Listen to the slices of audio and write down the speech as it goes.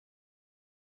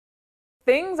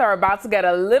Things are about to get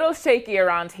a little shaky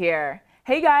around here.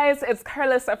 Hey guys, it's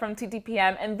Carlissa from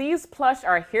TTPM, and these plush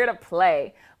are here to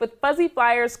play with Fuzzy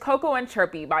Flyers Coco and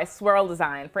Chirpie by SKWRL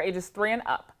Design for ages 3 and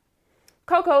up.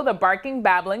 Coco, the barking,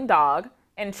 babbling dog,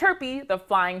 and Chirpie, the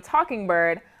flying, talking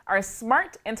bird, are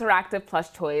smart, interactive plush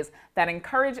toys that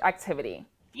encourage activity.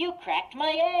 You cracked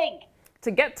my egg!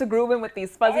 To get to groovin with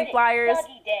these Fuzzy Flyers,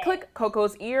 click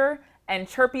Coco's ear and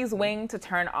Chirpie's wing to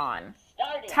turn on.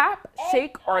 Tap,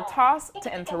 shake, or toss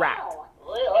to interact.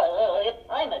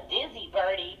 I'm a dizzy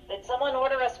birdie. Did someone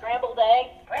order a scrambled egg?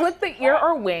 Click the ear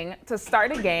or wing to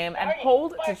start a game and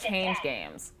hold to change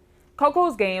games.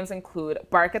 Coco's games include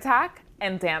Bark Attack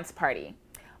and Dance Party.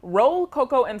 Roll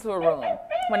Coco into a room.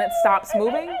 When it stops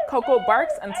moving, Coco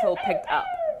barks until picked up.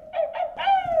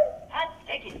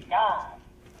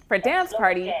 For Dance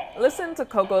Party, listen to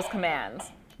Coco's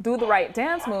commands. Do the right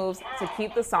dance moves to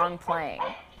keep the song playing.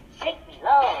 Shake me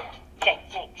low, shake,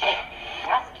 shake, shake,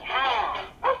 toss me high.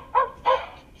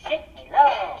 Shake me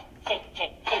low, shake,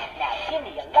 shake, shake, now give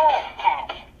me a love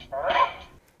tap.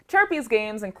 Chirpie's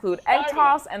games include Egg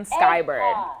Toss and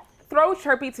Skybird. Throw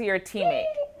Chirpie to your teammate.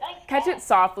 Catch it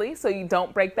softly so you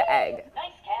don't break the egg.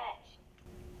 Nice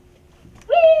catch.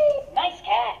 Whee! Nice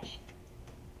catch.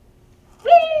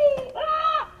 Whee!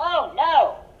 Ah! Oh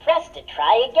no! Press to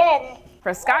try again.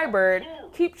 For Skybird,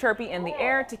 keep Chirpie in the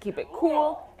air to keep it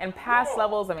cool and pass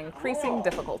levels of increasing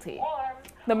difficulty.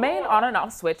 The main on and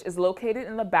off switch is located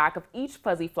in the back of each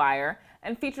Fuzzy Flyer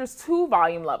and features 2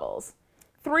 volume levels.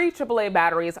 3 AAA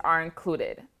batteries are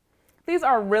included. These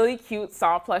are really cute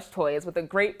soft plush toys with a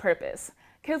great purpose.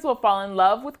 Kids will fall in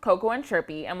love with Coco and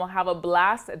Chirpie and will have a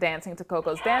blast dancing to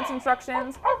Coco's dance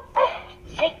instructions,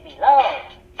 Shake me low,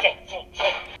 shake, shake,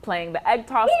 shake. playing the egg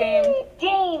toss game,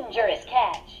 Dangerous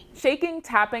catch. shaking,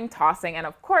 tapping, tossing, and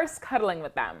of course, cuddling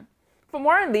with them. For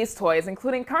more on these toys,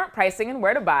 including current pricing and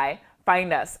where to buy,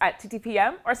 find us at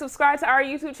TTPM or subscribe to our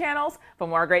YouTube channels for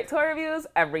more great toy reviews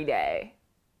every day.